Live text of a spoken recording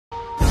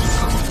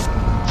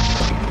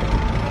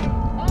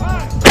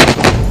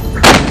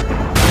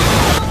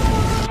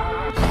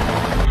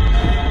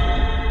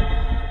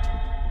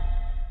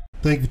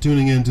Thank you for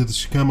tuning in to the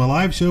Shikama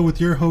Live Show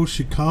with your host,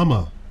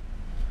 Shikama.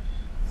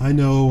 I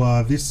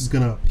know this is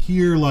going to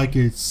appear like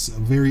it's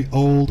very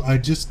old. I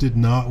just did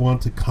not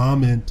want to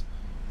comment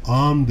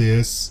on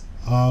this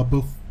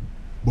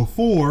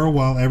before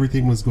while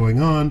everything was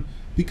going on,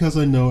 because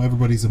I know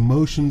everybody's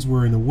emotions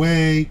were in a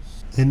way,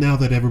 and now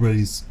that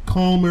everybody's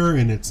calmer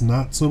and it's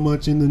not so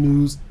much in the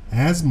news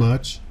as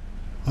much,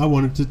 I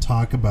wanted to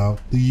talk about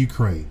the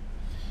Ukraine.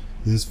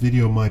 This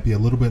video might be a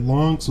little bit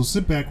long, so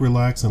sit back,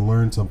 relax, and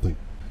learn something.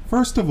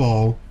 First of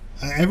all,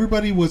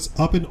 everybody was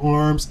up in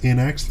arms and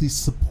actually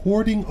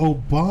supporting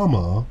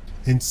Obama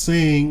and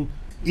saying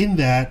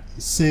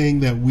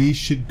that we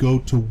should go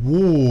to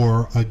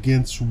war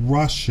against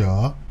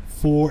Russia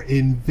for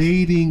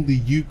invading the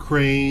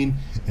Ukraine,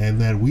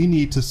 and that we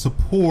need to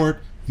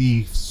support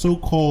the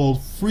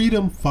so-called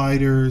freedom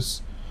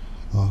fighters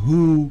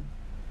who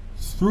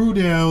threw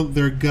down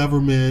their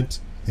government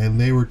and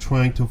they were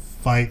trying to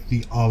fight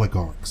the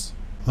oligarchs.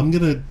 I'm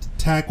going to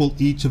tackle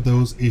each of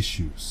those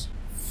issues.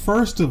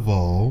 First of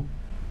all,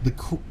 the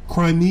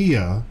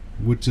Crimea,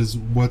 which is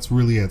what's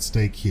really at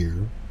stake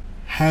here,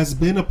 has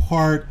been a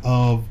part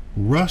of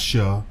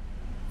Russia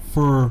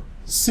for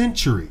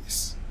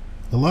centuries.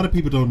 A lot of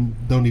people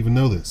don't even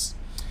know this.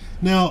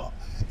 Now,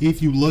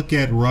 if you look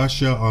at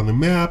Russia on the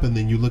map and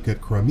then you look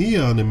at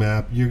Crimea on the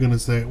map, you're going to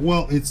say,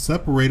 well, it's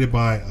separated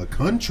by a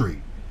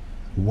country.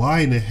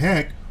 Why in the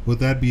heck would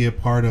that be a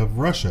part of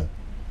Russia?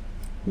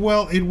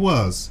 Well, it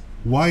was.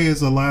 Why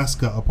is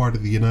Alaska a part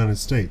of the United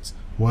States?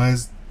 Why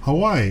is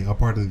Hawaii a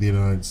part of the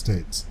United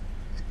States?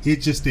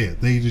 It just is.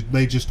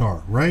 They just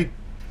are, right?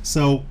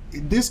 So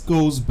this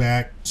goes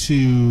back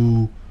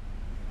to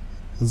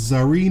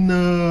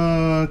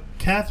Tsarina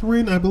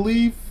Catherine, I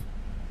believe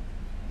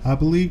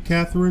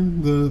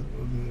Catherine, the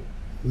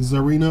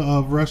Tsarina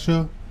of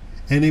Russia,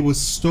 and it was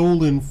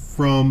stolen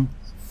from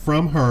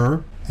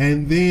her,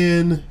 and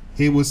then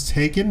it was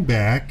taken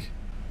back,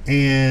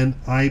 and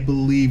I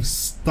believe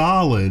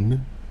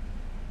Stalin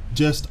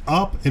just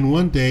up and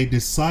one day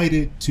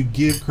decided to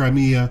give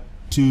Crimea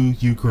to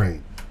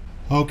Ukraine.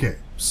 Okay,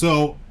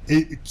 so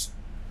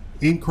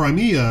in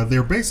Crimea,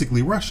 they're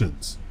basically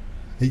Russians.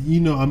 You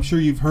know, I'm sure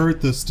you've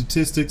heard the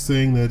statistics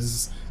saying that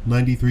it's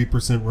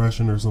 93%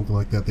 Russian or something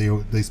like that.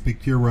 They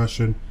speak pure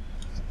Russian.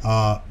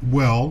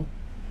 Well,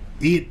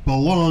 it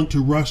belonged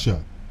to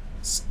Russia.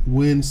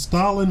 When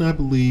Stalin, I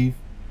believe,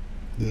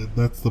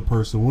 that's the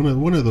person,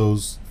 one of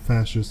those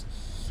fascists,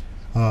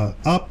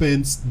 up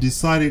and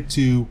decided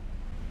to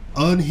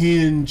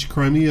unhinge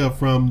Crimea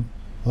from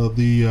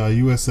the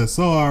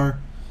USSR.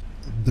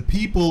 The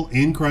people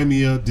in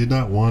Crimea did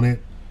not want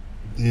it,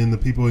 and the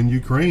people in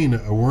Ukraine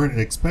weren't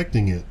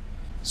expecting it.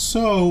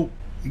 So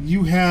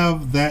you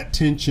have that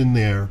tension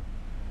there,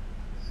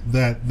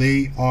 that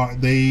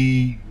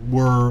they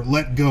were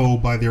let go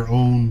by their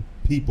own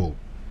people.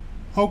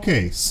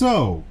 Okay,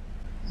 so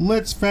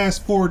let's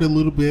fast forward a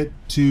little bit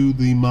to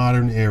the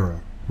modern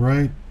era,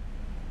 right?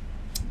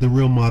 The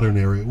real modern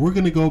era. We're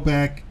going to go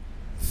back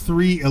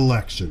 3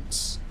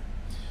 elections.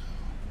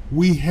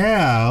 We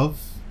have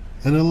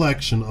an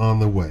election on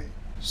the way.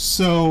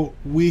 So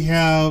we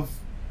have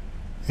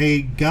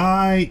a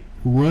guy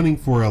running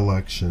for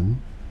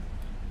election.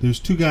 There's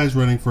 2 guys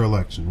running for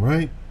election,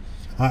 right?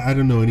 I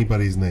don't know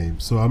anybody's name,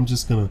 so I'm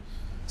just gonna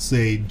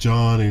say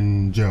John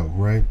and Joe,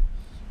 right?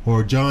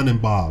 Or John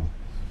and Bob.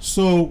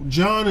 So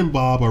John and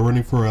Bob are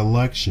running for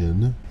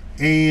election,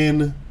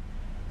 and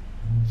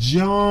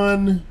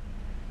John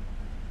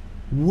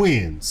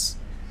wins.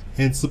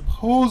 And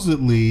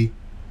supposedly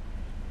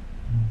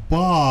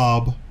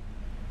Bob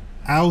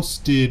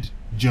ousted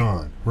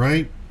John,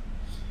 right?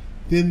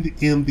 Then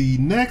in the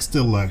next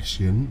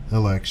election,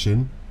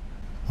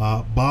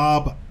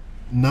 Bob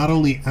not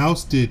only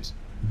ousted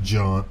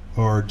John,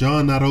 or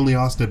John not only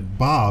ousted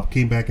Bob,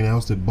 came back and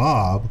ousted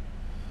Bob,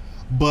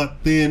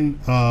 but then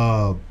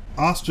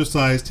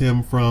ostracized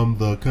him from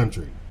the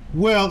country.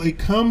 Well, it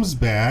comes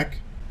back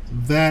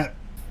that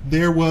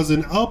there was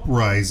an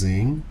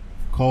uprising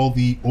called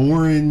the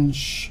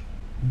Orange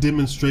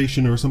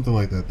Demonstration or something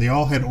like that. They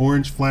all had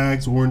orange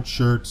flags, orange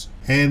shirts,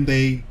 and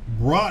they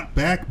brought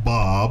back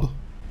Bob.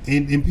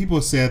 And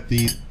people said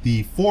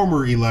the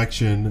former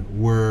election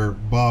where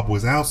Bob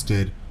was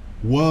ousted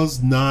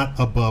was not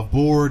above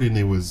board, and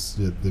it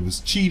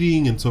was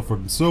cheating and so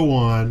forth and so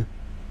on.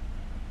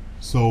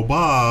 So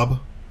Bob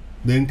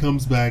then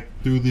comes back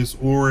through this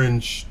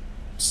orange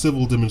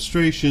civil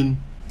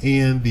demonstration,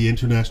 and the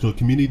international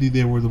community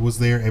was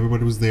there.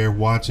 Everybody was there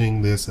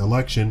watching this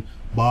election.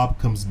 Bob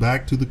comes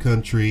back to the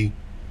country.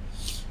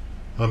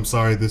 I'm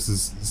sorry, this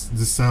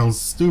sounds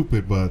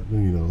stupid, but you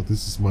know,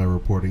 this is my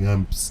reporting.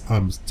 I'm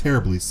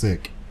terribly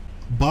sick.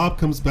 Bob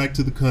comes back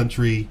to the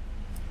country,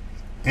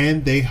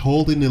 and they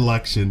hold an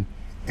election,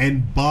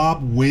 and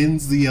Bob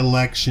wins the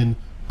election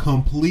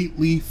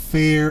completely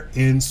fair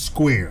and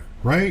square,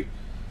 right?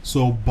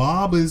 So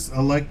Bob is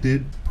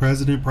elected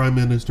president, prime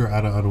minister,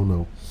 I don't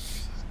know.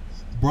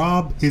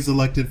 Bob is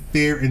elected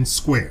fair and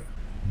square.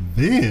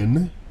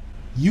 Then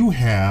you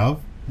have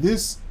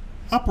this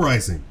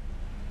uprising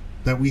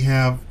that we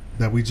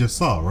just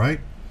saw, right?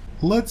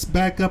 let's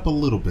back up a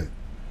little bit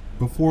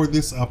before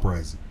this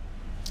uprising.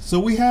 So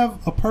we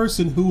have a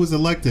person who was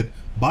elected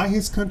by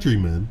his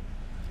countrymen,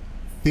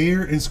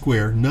 fair and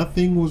square.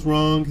 Nothing was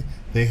wrong.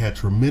 They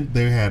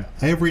had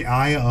every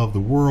eye of the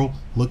world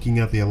looking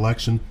at the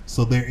election.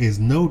 So there is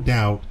no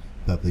doubt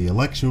that the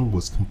election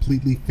was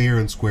completely fair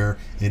and square,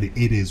 and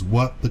it is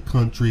what the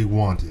country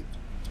wanted.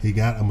 He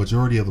got a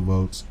majority of the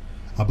votes.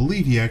 I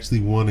believe he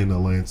actually won in a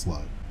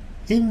landslide.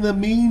 In the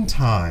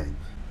meantime,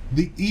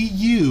 the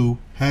EU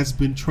has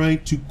been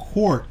trying to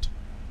court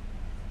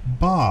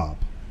Bob.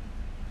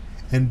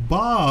 And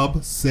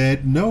Bob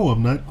said, no,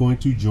 I'm not going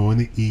to join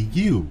the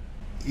EU.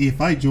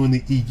 If I join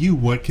the EU,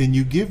 what can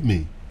you give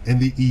me? And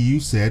the EU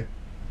said,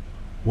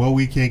 well,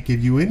 we can't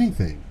give you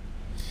anything.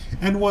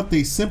 And what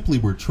they simply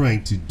were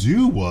trying to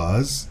do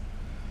was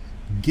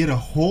get a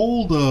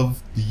hold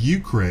of the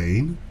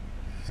Ukraine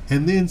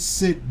and then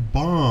sit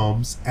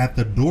bombs at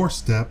the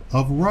doorstep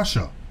of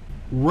Russia.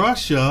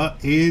 Russia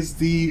is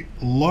the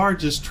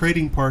largest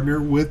trading partner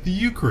with the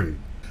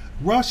Ukraine.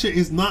 Russia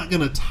is not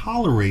going to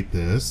tolerate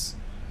this,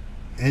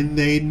 and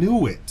they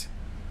knew it.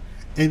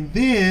 And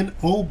then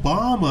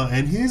Obama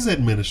and his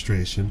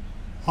administration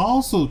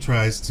also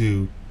tries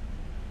to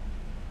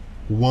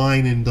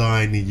wine and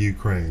dine the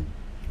Ukraine.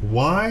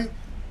 Why?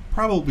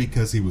 Probably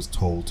because he was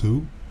told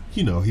to.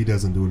 You know, he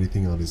doesn't do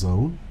anything on his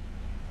own.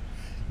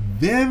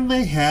 Then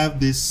they have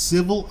this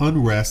civil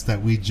unrest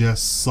that we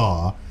just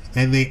saw,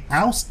 and they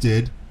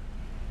ousted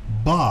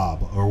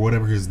Bob, or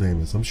whatever his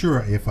name is. I'm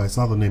sure if I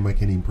saw the name, I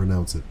can't even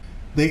pronounce it.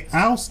 They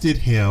ousted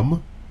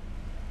him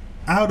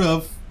out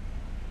of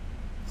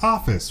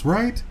office,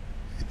 right?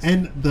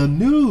 And the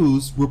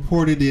news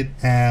reported it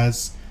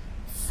as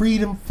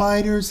freedom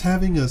fighters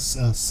having a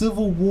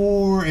civil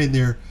war, and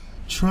they're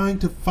trying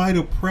to fight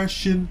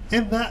oppression,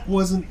 and that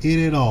wasn't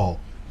it at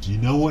all. Do you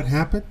know what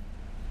happened?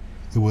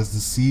 It was the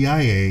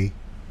CIA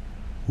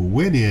who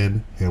went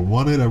in and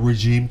wanted a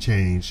regime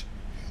change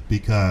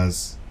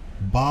because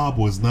Bob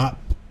was not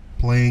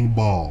playing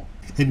ball.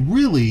 And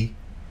really,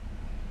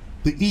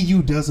 the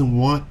EU doesn't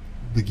want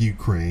the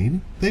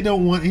Ukraine. They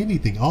don't want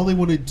anything. All they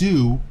want to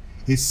do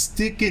is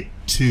stick it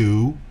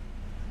to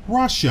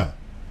Russia.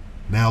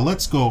 Now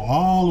let's go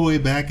all the way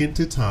back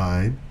into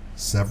time,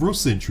 several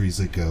centuries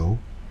ago.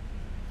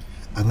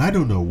 And I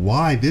don't know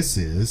why this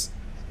is.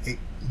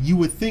 You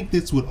would think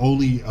this would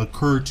only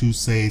occur to,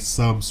 say,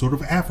 some sort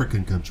of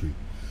African country.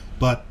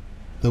 But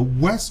the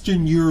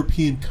Western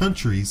European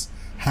countries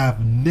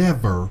have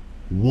never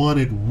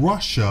wanted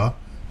Russia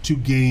to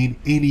gain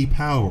any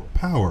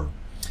power.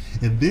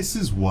 And this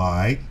is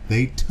why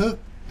they took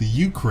the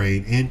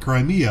Ukraine and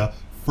Crimea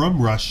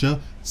from Russia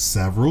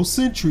several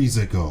centuries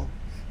ago.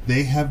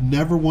 They have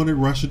never wanted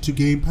Russia to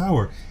gain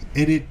power.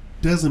 And it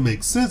doesn't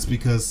make sense,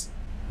 because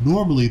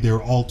normally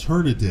their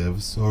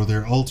alternatives or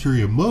their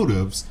ulterior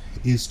motives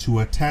is to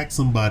attack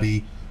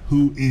somebody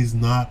who is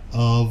not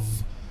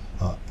of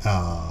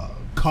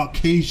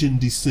Caucasian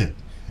descent.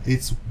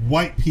 It's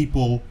white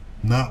people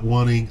not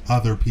wanting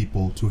other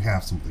people to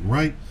have something,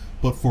 right?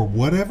 But for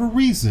whatever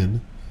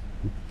reason,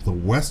 the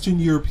Western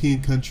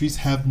European countries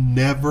have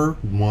never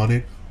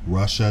wanted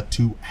Russia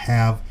to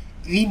have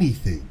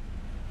anything.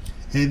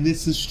 And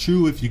this is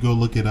true. If you go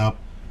look it up,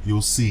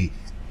 you'll see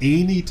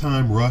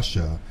anytime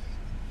Russia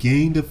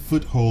gained a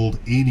foothold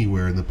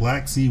anywhere in the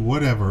Black Sea,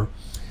 whatever,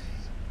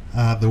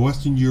 the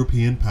Western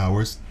European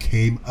powers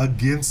came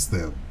against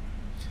them.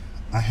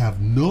 I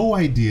have no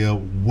idea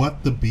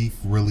what the beef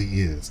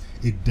really is.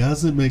 It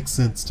doesn't make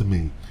sense to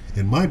me.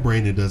 In my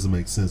brain, it doesn't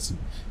make sense.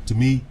 To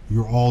me,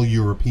 you're all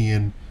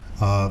European.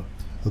 The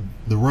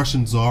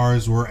Russian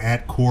czars were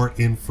at court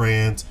in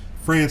France.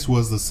 France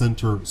was the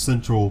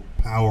central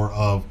power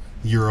of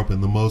Europe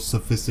and the most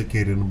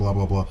sophisticated and blah,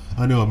 blah, blah.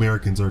 I know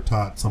Americans are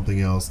taught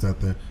something else, that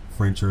the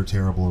French are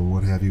terrible and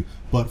what have you.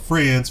 But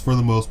France, for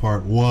the most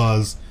part,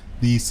 was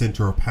the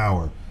center of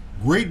power.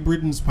 Great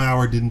Britain's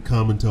power didn't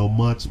come until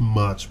much,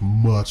 much,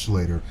 much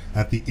later,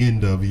 at the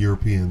end of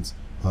European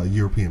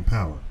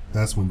power.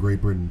 That's when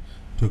Great Britain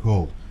took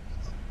hold.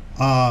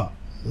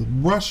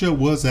 Russia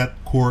was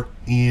at court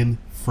in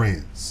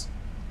France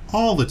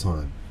all the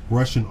time.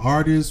 Russian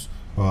artists,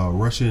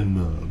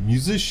 Russian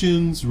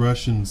musicians,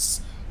 Russian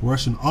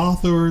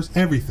authors,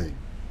 everything.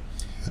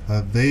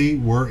 They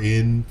were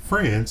in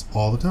France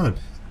all the time.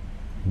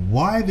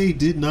 Why they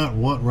did not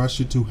want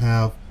Russia to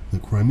have the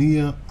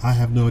Crimea, I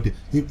have no idea.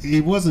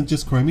 It wasn't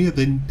just Crimea.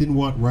 They didn't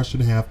want Russia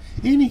to have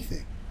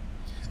anything.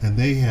 And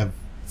they have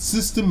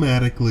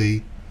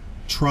systematically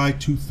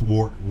tried to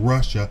thwart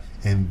Russia.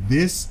 And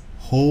this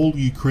whole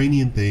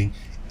Ukrainian thing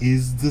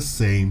is the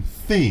same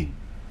thing.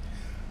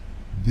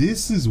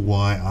 This is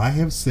why I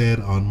have said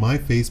on my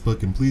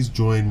Facebook, and please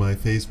join my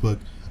Facebook,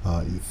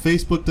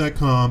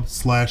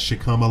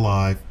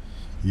 facebook.com/ShikamaLive.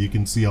 You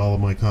can see all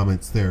of my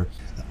comments there.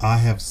 I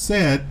have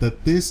said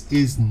that this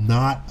is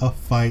not a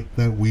fight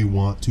that we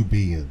want to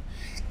be in.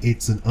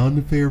 It's an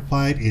unfair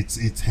fight.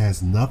 It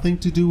has nothing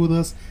to do with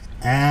us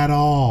at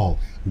all.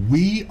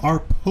 We are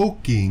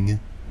poking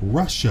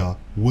Russia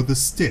with a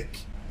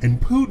stick,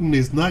 and Putin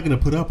is not going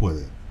to put up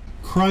with it.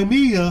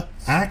 Crimea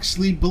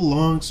actually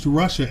belongs to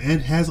Russia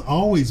and has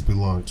always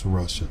belonged to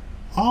Russia.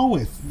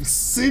 Always, for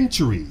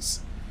centuries.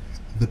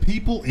 The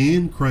people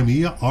in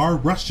Crimea are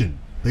Russian.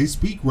 They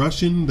speak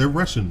Russian, they're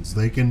Russians.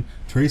 They can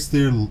trace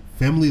their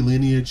family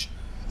lineage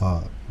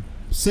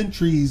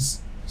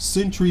centuries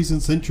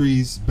and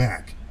centuries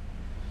back.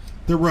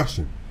 They're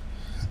Russian.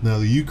 Now,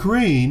 the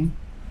Ukraine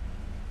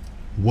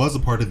was a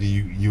part of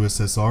the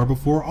USSR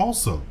before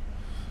also.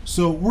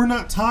 So we're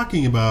not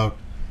talking about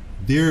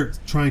they're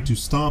trying to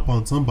stomp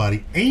on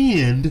somebody.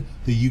 And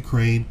the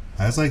Ukraine,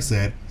 as I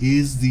said,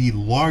 is the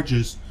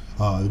largest,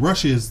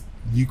 Russia is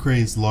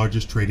Ukraine's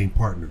largest trading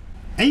partner.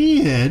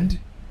 And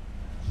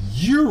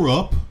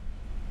Europe,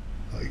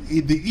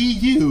 the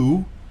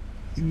EU,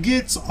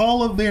 gets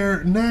all of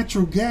their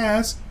natural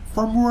gas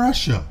from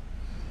Russia.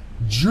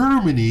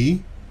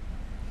 Germany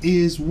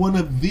is one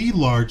of the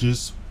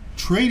largest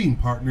trading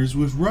partners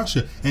with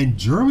Russia, and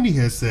Germany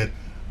has said,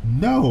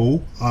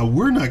 no,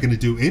 we're not going to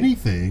do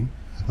anything.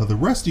 The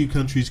rest of you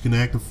countries can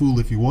act a fool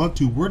if you want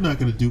to. We're not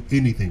going to do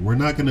anything. We're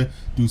not going to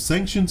do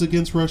sanctions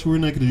against Russia. We're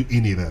not going to do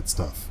any of that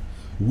stuff.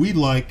 We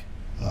like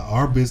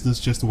our business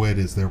just the way it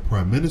is. Their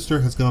prime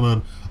minister has gone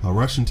on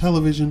Russian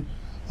television,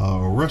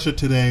 Russia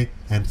Today,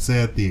 and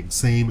said the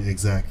same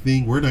exact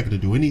thing. We're not going to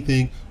do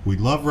anything. We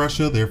love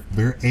Russia.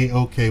 They're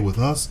A-okay with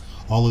us.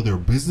 All of their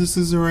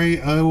businesses are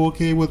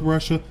A-okay with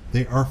Russia.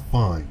 They are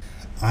fine.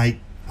 I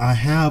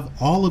have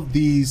all of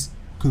these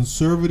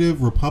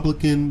conservative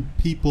Republican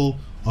people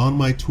on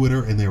my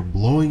Twitter, and they're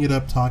blowing it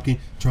up,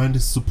 trying to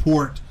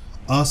support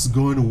us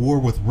going to war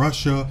with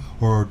Russia,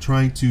 or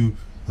trying to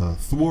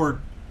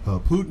thwart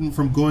Putin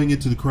from going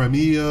into the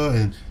Crimea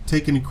and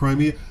taking the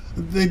Crimea.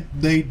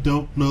 They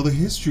don't know the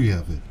history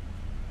of it.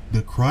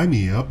 The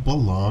Crimea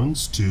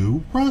belongs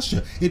to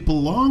Russia. It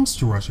belongs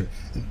to Russia.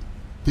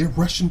 They're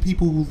Russian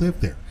people who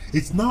live there.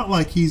 It's not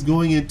like he's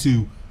going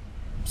into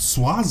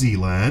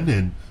Swaziland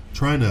and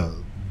trying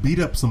to beat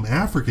up some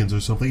Africans or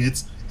something.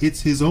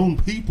 It's his own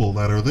people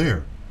that are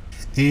there.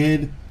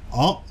 And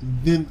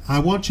then I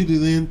want you to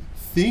then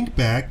think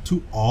back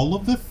to all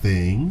of the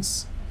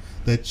things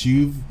that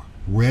you've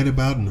read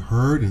about and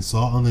heard and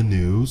saw on the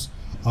news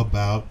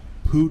about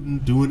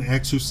Putin doing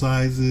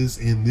exercises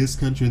in this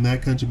country and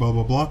that country, blah,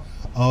 blah, blah,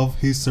 of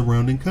his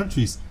surrounding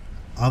countries.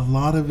 A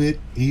lot of it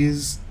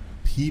is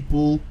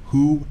people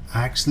who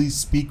actually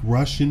speak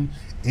Russian,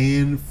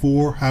 and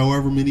for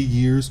however many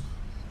years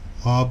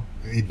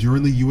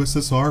during the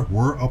USSR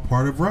were a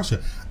part of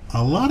Russia.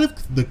 A lot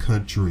of the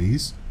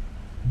countries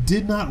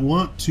did not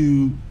want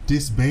to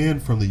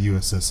disband from the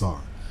USSR.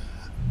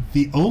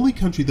 The only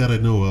country that I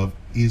know of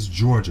is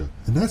Georgia,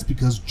 and that's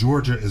because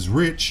Georgia is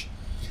rich,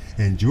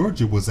 and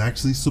Georgia was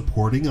actually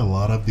supporting a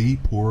lot of the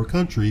poorer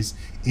countries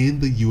in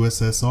the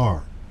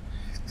USSR.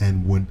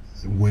 And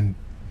when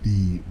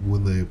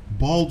the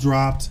ball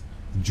dropped,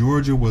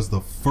 Georgia was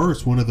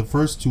one of the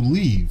first to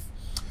leave.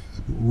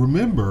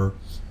 Remember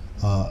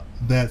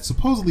that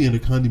supposedly under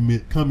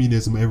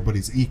communism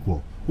everybody's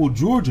equal. Well,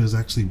 Georgia is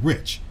actually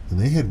rich, and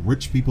they had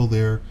rich people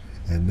there,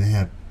 and they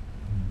had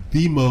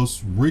the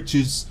most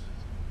richest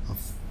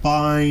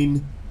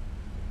fine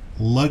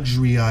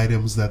luxury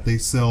items that they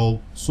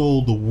sold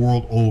the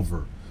world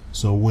over.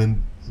 So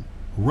when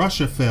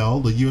Russia fell,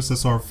 the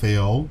USSR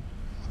failed,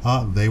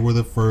 they were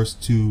the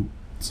first to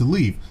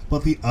leave.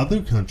 But the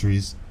other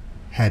countries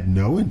had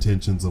no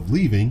intentions of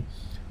leaving,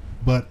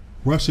 but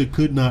Russia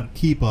could not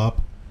keep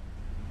up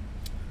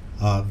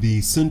the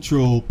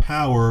central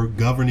power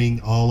governing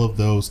all of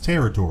those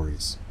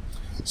territories.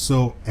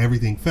 So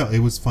everything fell. It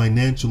was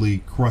financially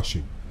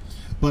crushing.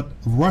 But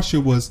Russia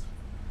was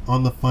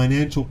on the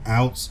financial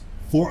outs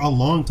for a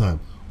long time.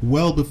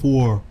 Well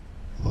before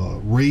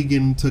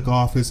Reagan took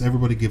office,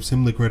 everybody gives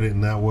him the credit,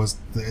 and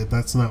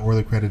that's not where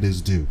the credit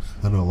is due.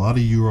 I know a lot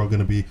of you are going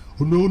to be,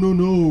 oh,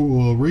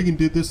 no, Reagan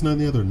did this and that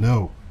and the other.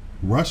 No,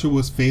 Russia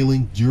was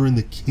failing during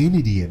the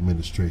Kennedy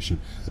administration.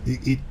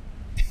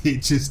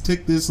 It just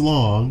took this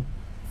long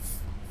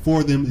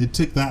for them. It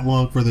took that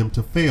long for them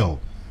to fail.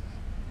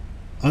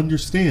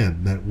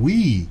 Understand that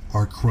we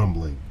are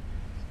crumbling.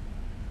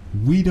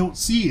 We don't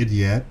see it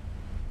yet,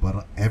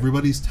 but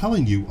everybody's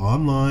telling you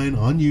online,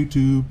 on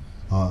YouTube,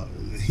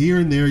 here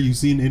and there. You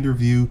see an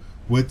interview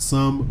with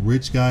some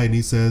rich guy, and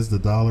he says the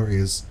dollar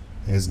is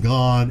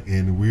gone,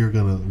 and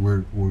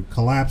we're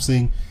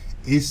collapsing.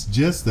 It's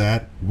just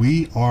that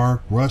we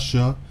are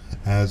Russia.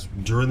 As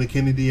during the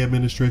Kennedy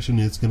administration,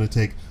 it's going to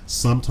take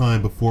some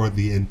time before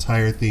the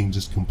entire thing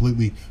just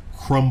completely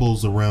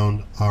crumbles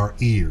around our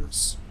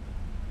ears.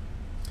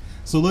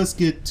 So let's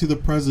get to the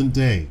present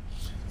day,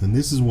 and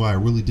this is why I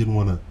really didn't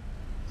want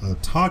to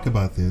talk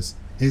about this,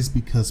 is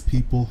because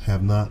people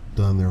have not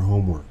done their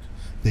homework.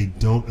 They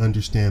don't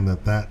understand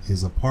that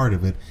is a part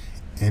of it.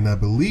 And I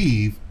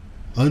believe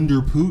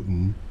under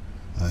Putin,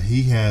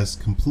 he has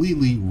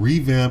completely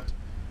revamped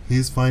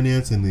his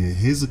finance and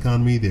his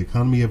economy, the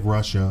economy of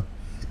Russia,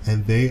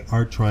 and they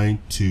are trying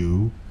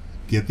to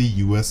get the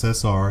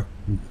USSR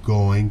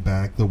going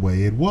back the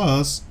way it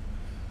was.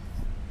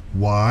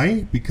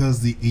 Why?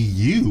 Because the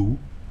EU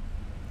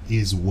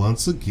is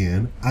once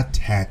again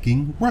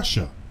attacking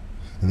Russia.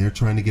 And they're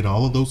trying to get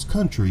all of those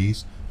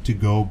countries to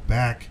go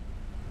back,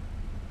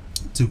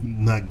 to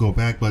not go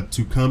back, but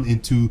to come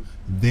into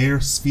their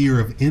sphere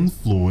of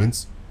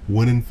influence,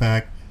 when in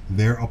fact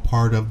they're a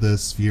part of the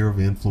sphere of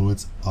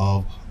influence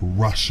of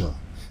Russia.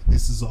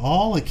 This is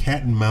all a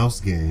cat and mouse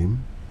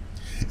game,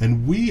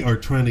 and we are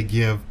trying to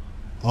give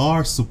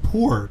our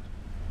support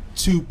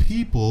to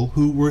people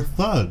who were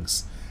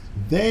thugs.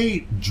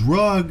 They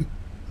drug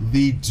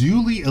the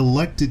duly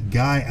elected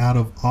guy out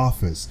of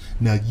office.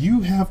 Now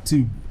you have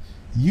to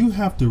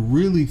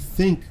really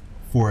think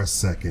for a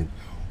second.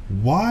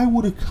 Why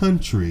would a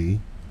country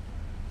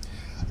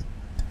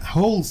have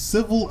all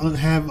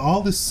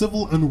this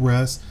civil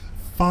unrest,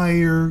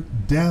 fire,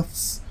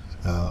 deaths,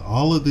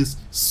 all of this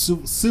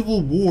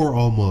civil war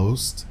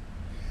almost,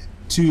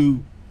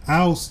 to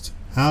oust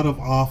out of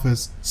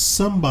office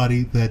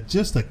somebody that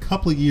just a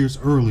couple of years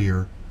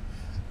earlier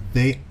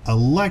they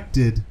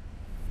elected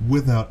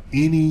without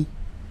any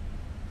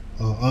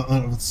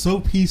so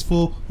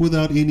peaceful,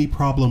 without any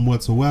problem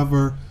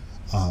whatsoever,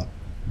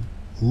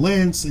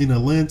 in a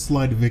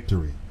landslide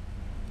victory?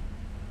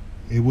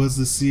 It was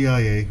the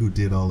CIA who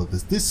did all of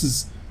this.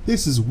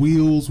 This is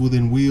wheels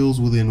within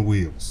wheels within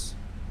wheels.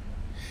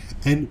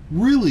 And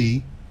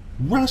really,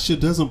 Russia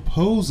doesn't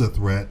pose a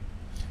threat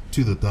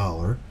to the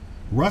dollar.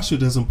 Russia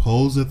doesn't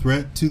pose a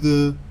threat to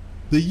the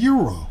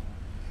euro.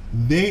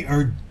 They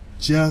are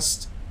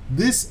just,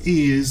 this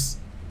is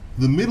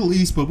the Middle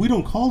East, but we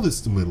don't call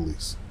this the Middle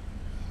East.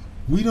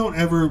 We don't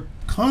ever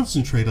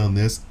concentrate on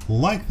this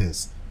like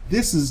this.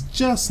 This is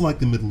just like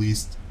the Middle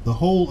East, the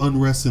whole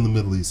unrest in the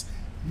Middle East.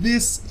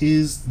 This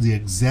is the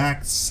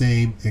exact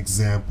same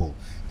example.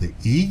 The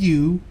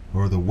EU,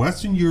 or the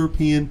Western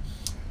European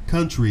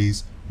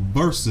countries,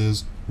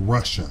 versus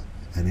Russia.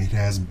 And it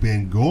has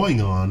been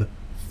going on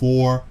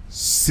for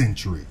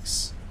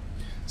centuries.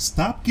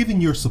 Stop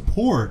giving your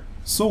support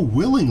so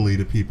willingly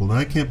to people. And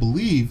I can't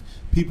believe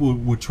people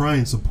would try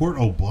and support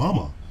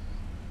Obama,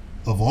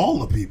 of all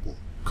the people.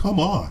 Come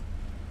on.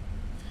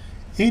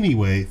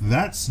 Anyway,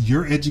 that's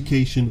your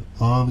education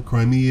on the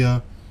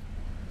Crimea,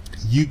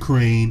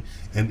 Ukraine,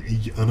 and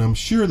I'm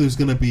sure there's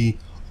going to be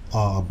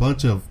a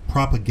bunch of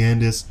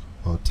propagandists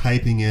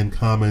typing in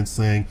comments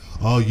saying,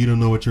 oh, you don't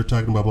know what you're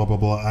talking about, blah, blah,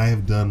 blah. I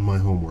have done my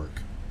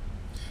homework.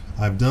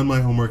 I've done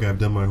my homework.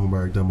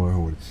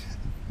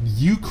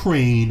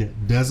 Ukraine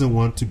doesn't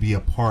want to be a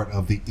part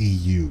of the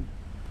EU.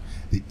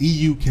 The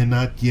EU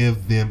cannot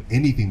give them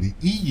anything. The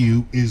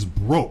EU is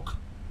broke.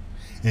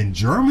 And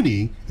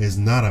Germany is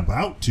not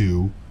about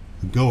to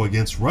go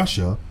against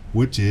Russia,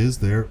 which is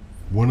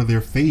one of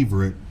their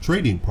favorite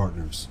trading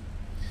partners.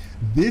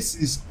 This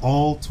is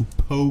all to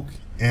poke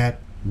at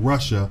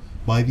Russia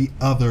by the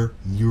other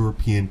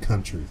European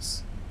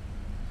countries.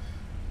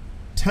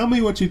 Tell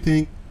me what you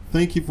think.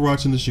 Thank you for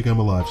watching the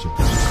Shikama Live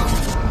Show.